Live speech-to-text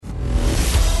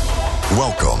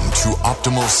Welcome to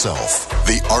Optimal Self,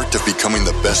 the art of becoming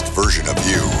the best version of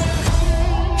you.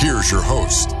 Here's your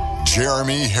host,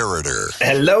 Jeremy Herriter.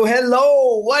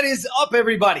 Hello. What is up,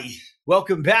 everybody?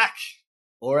 Welcome back.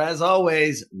 Or as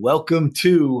always, welcome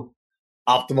to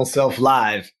Optimal Self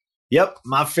Live. Yep,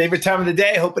 my favorite time of the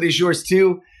day. Hope it is yours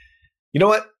too. You know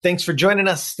what? Thanks for joining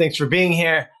us. Thanks for being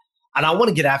here. And I want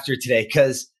to get after it today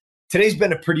because today's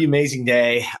been a pretty amazing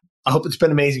day. I hope it's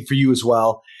been amazing for you as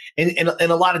well in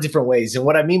a lot of different ways. And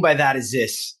what I mean by that is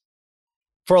this.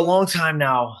 For a long time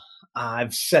now,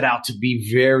 I've set out to be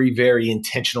very, very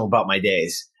intentional about my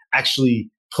days,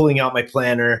 actually pulling out my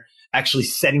planner, actually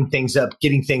setting things up,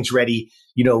 getting things ready,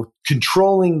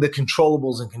 controlling the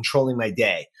controllables and controlling my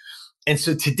day. And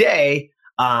so today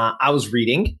I was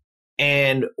reading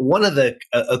and one of a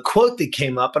quote that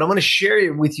came up, and I'm going to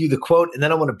share with you the quote, and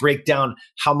then I want to break down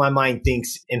how my mind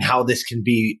thinks and how this can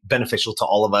be beneficial to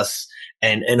all of us.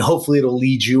 And hopefully it'll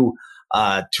lead you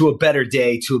to a better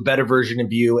day, to a better version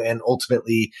of you, and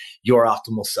ultimately your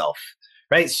optimal self,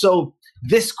 right? So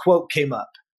this quote came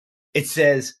up. It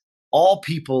says, all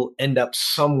people end up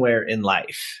somewhere in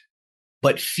life,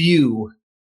 but few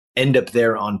end up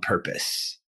there on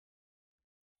purpose.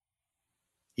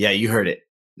 Yeah, you heard it.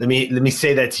 Let me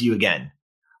say that to you again.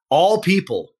 All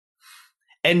people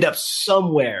end up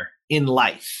somewhere in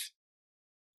life,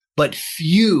 but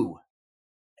few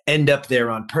end up there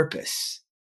on purpose.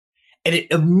 And it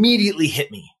immediately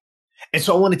hit me. And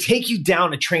so I want to take you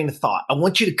down a train of thought. I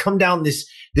want you to come down this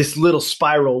little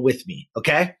spiral with me,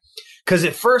 okay? Because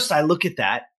at first I look at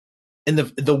that, and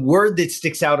the word that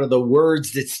sticks out, or the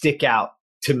words that stick out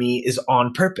to me, is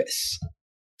on purpose.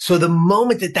 So the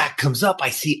moment that comes up, I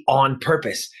see on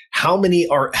purpose. How many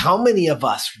of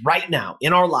us right now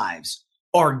in our lives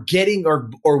are getting or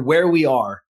where we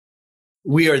are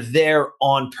there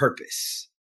on purpose?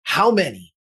 How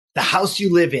many? The house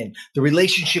you live in, the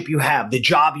relationship you have, the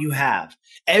job you have,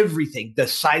 everything, the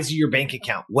size of your bank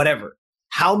account, whatever.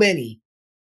 How many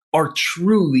are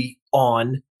truly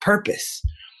on purpose?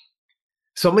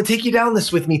 So I'm going to take you down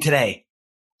this with me today.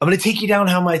 I'm going to take you down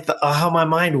how my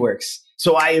mind works.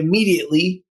 So I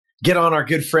immediately get on our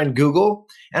good friend Google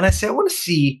and I say, I want to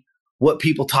see what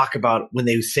people talk about when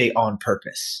they say on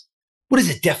purpose. What is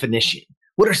a definition?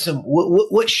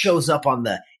 What shows up on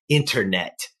the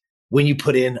internet when you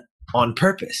put in on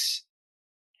purpose?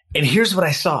 And here's what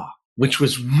I saw, which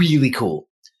was really cool,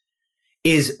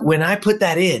 is when I put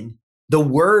that in, the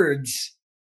words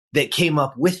that came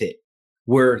up with it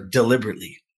were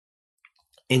deliberately,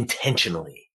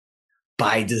 intentionally,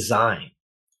 by design,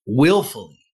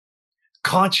 willfully,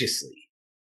 consciously.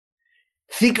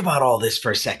 Think about all this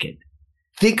for a second.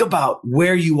 Think about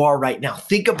where you are right now.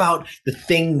 Think about the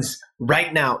things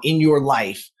right now in your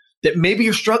life that maybe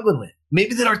you're struggling with,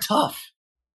 maybe that are tough.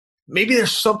 Maybe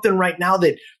there's something right now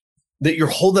that you're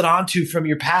holding on to from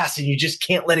your past and you just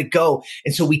can't let it go.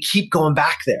 And so we keep going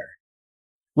back there.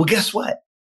 Well, guess what?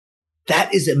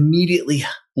 That is immediately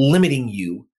limiting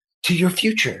you to your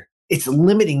future. It's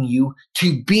limiting you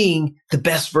to being the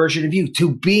best version of you,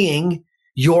 to being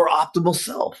your optimal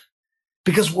self,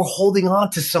 because we're holding on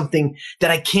to something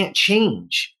that I can't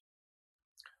change.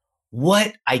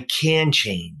 What I can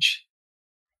change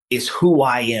is who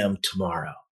I am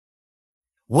tomorrow.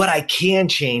 What I can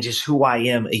change is who I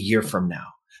am a year from now,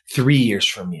 3 years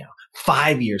from now,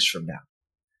 5 years from now.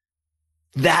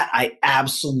 That I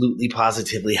absolutely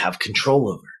positively have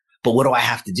control over. But what do I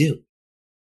have to do?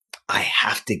 I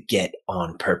have to get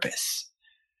on purpose.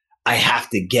 I have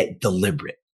to get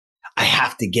deliberate. I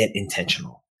have to get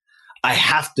intentional. I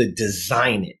have to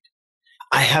design it.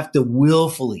 I have to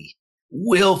willfully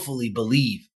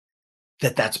believe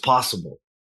that that's possible.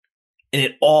 And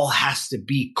it all has to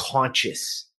be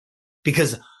conscious,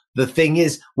 because the thing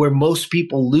is, where most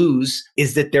people lose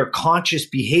is that their conscious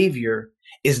behavior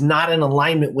is not in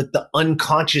alignment with the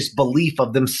unconscious belief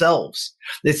of themselves.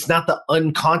 It's not the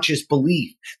unconscious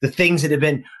belief, the things that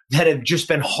have just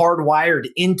been hardwired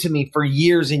into me for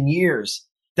years and years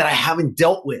that I haven't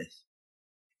dealt with.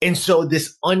 And so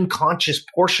this unconscious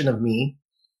portion of me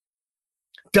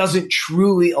doesn't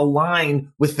truly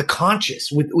align with the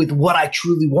conscious, with what I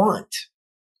truly want.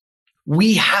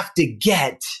 We have to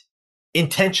get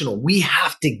intentional. We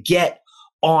have to get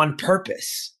on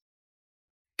purpose.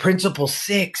 Principle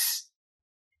 6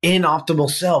 in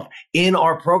Optimal Self, in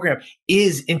our program,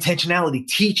 is intentionality,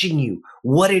 teaching you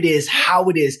what it is, how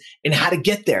it is, and how to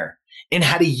get there, and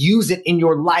how to use it in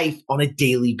your life on a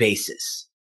daily basis.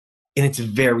 And it's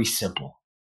very simple,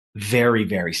 very,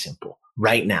 very simple.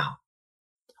 Right now,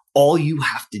 all you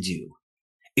have to do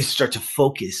is start to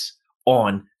focus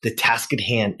on the task at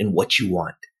hand and what you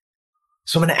want.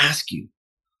 So I'm going to ask you,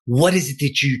 What is it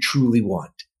that you truly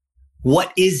want?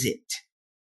 What is it?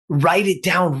 Write it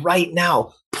down right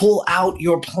now. Pull out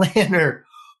your planner.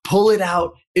 Pull it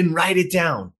out and write it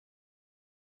down.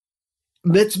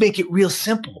 Let's make it real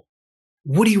simple.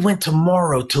 What do you want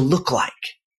tomorrow to look like?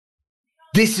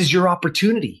 This is your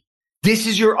opportunity. This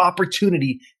is your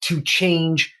opportunity to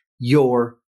change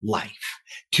your life,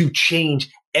 to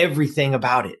change everything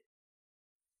about it.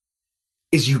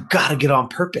 Is you got to get on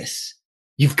purpose.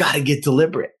 You've got to get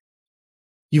deliberate.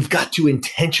 You've got to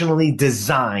intentionally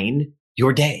design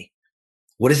your day.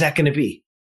 What is that going to be?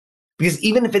 Because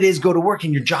even if it is go to work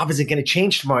and your job isn't going to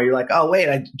change tomorrow, you're like, oh,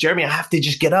 wait, Jeremy, I have to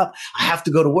just get up. I have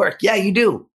to go to work. Yeah, you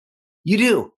do. You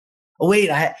do. Oh, wait,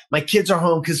 my kids are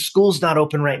home because school's not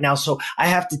open right now, so I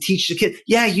have to teach the kids.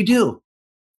 Yeah, you do.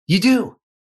 You do.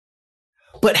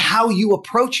 But how you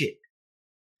approach it,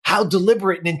 how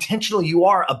deliberate and intentional you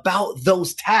are about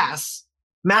those tasks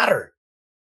matter.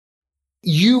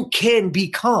 You can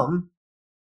become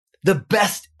the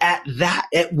best at that,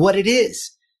 at what it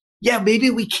is. Yeah, maybe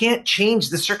we can't change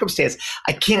the circumstance.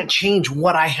 I can't change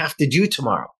what I have to do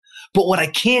tomorrow. But what I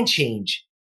can change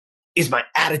is my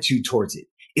attitude towards it,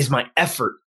 is my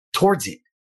effort towards it.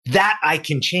 That I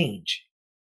can change.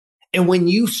 And when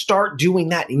you start doing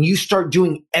that and you start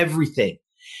doing everything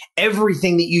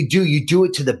that you do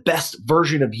it to the best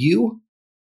version of you,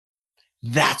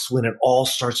 that's when it all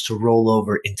starts to roll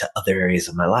over into other areas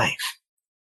of my life.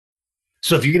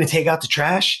 So if you're going to take out the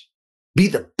trash, be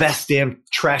the best damn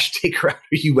trash taker outer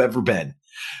you've ever been.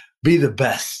 Be the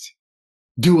best.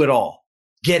 Do it all.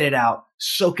 Get it out.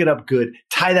 Soak it up good.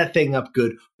 Tie that thing up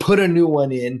good. Put a new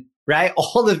one in, right?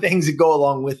 All the things that go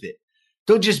along with it.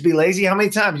 Don't just be lazy. How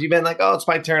many times you've been like, oh, it's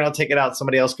my turn. I'll take it out.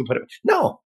 Somebody else can put it.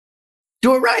 No.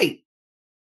 Do it right.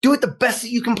 Do it the best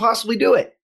that you can possibly do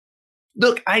it.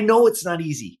 Look, I know it's not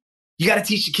easy. You got to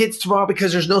teach the kids tomorrow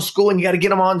because there's no school and you got to get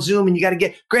them on Zoom and you got to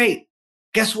get great.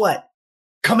 Guess what?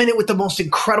 Come in it with the most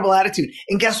incredible attitude.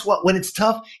 And guess what? When it's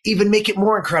tough, even make it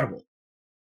more incredible.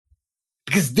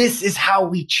 Because this is how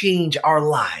we change our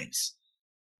lives.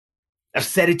 I've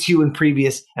said it to you in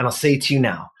previous, and I'll say it to you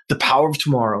now. The power of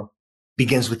tomorrow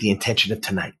begins with the intention of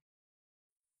tonight.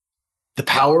 The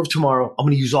power of tomorrow, I'm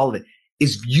going to use all of it,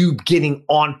 is you getting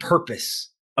on purpose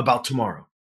about tomorrow.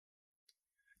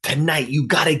 Tonight, you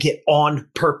got to get on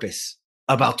purpose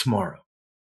about tomorrow.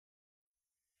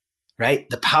 Right?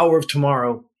 The power of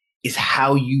tomorrow is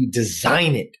how you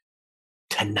design it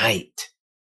tonight.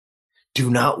 Do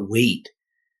not wait.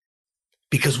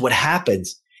 Because what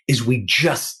happens is we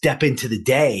just step into the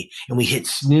day and we hit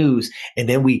snooze and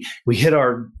then we hit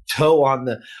our toe on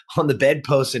the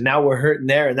bedpost and now we're hurting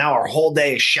there and now our whole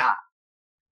day is shot.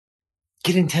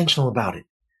 Get intentional about it.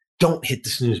 Don't hit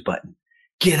the snooze button.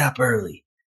 Get up early.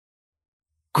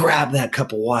 Grab that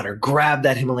cup of water, grab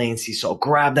that Himalayan sea salt,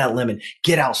 grab that lemon,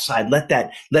 get outside, let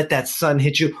that sun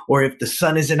hit you. Or if the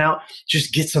sun isn't out,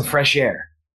 just get some fresh air.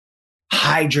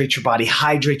 Hydrate your body,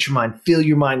 hydrate your mind, fill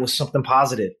your mind with something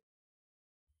positive.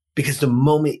 Because the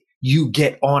moment you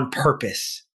get on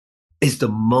purpose is the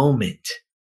moment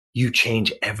you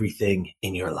change everything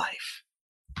in your life.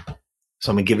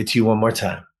 So I'm going to give it to you one more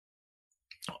time.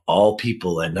 All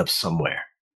people end up somewhere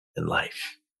in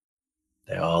life.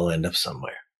 They all end up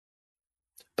somewhere.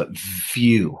 But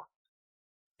few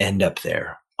end up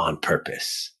there on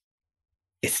purpose.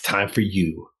 It's time for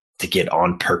you to get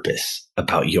on purpose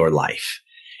about your life.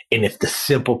 And if the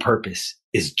simple purpose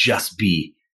is just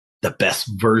be the best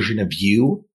version of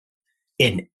you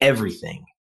in everything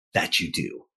that you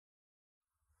do,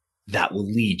 that will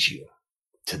lead you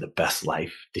to the best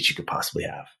life that you could possibly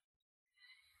have.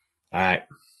 All right.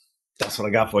 That's what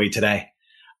I got for you today.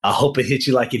 I hope it hit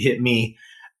you like it hit me.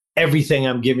 Everything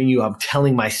I'm giving you, I'm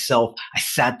telling myself. I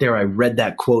sat there, I read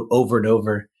that quote over and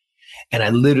over, and I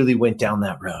literally went down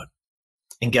that road.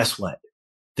 And guess what?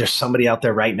 There's somebody out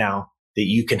there right now that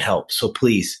you can help. So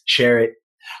please share it,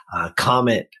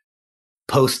 comment,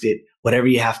 post it, whatever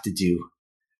you have to do.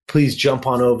 Please jump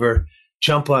on over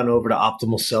to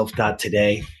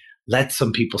optimalself.today. Let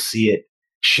some people see it.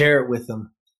 Share it with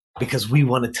them because we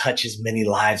want to touch as many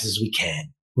lives as we can.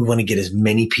 We want to get as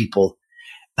many people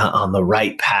on the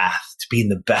right path to being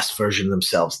the best version of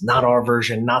themselves. Not our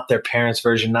version, not their parents'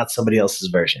 version, not somebody else's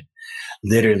version.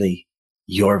 Literally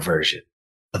your version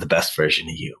of the best version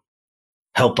of you.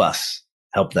 Help us,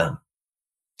 help them.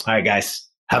 All right, guys,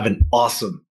 have an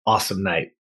awesome, awesome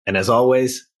night. And as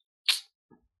always,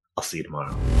 I'll see you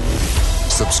tomorrow.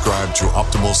 Subscribe to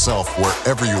Optimal Self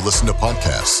wherever you listen to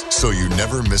podcasts so you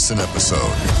never miss an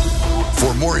episode.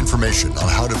 For more information on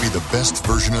how to be the best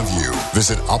version of you,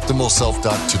 visit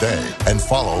optimalself.today and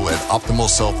follow at Optimal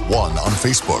Self 1 on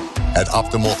Facebook. at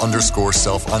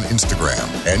optimal_self on Instagram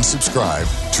and subscribe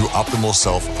to Optimal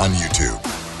Self on YouTube.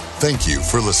 Thank you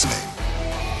for listening.